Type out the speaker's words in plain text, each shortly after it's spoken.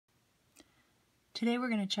Today we're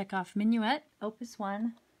going to check off Minuet, Opus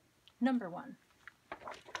 1, number 1.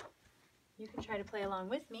 You can try to play along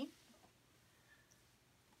with me.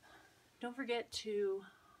 Don't forget to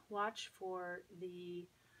watch for the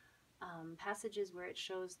passages where it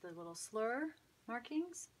shows the little slur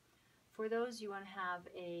markings. For those, you want to have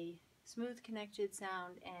a smooth connected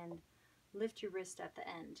sound and lift your wrist at the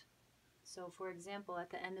end. So for example,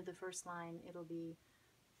 at the end of the first line, it'll be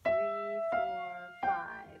 3, 4, 5,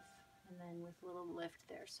 and then with a little lift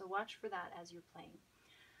there. So watch for that as you're playing.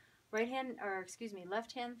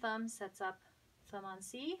 Left hand thumb sets up, thumb on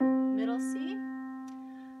C, middle C.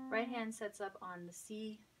 Right hand sets up on the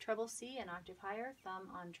C, treble C, an octave higher, thumb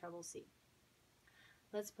on treble C.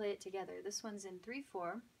 Let's play it together. This one's in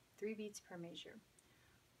 3/4, 3 beats per measure.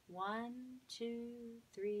 1, 2,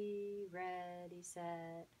 3, ready,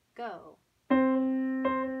 set, go.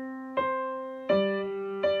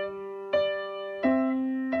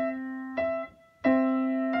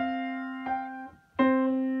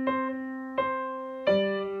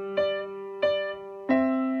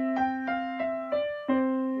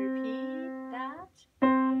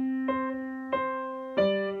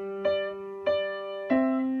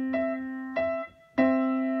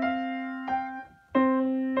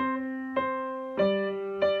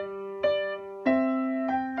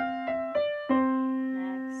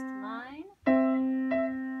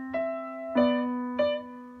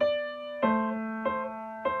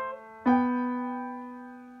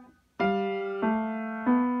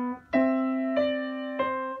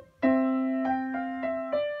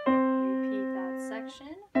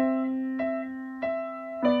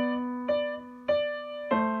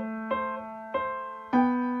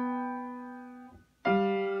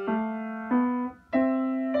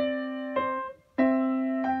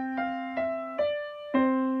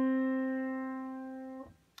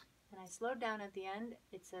 Slowed down at the end,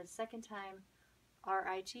 it says second time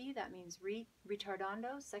RIT, that means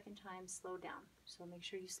retardando, second time slow down. So make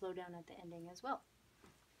sure you slow down at the ending as well.